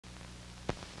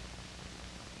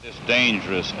This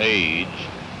dangerous age,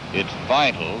 it's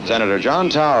vital. Senator John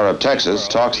Tower of Texas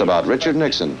talks about Richard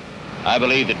Nixon. I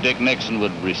believe that Dick Nixon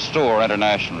would restore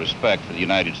international respect for the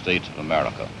United States of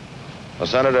America. Well,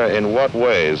 Senator, in what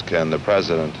ways can the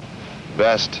president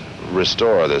best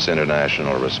restore this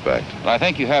international respect? Well, I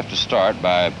think you have to start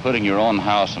by putting your own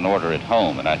house in order at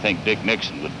home, and I think Dick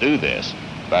Nixon would do this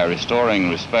by restoring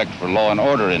respect for law and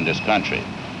order in this country.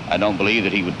 I don't believe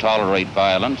that he would tolerate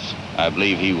violence. I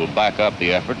believe he will back up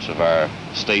the efforts of our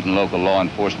state and local law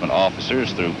enforcement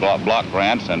officers through block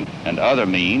grants and other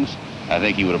means. I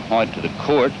think he would appoint to the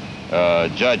court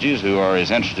judges who are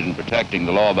as interested in protecting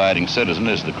the law-abiding citizen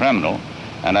as the criminal.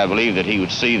 And I believe that he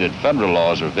would see that federal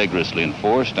laws are vigorously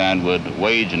enforced and would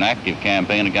wage an active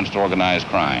campaign against organized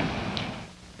crime.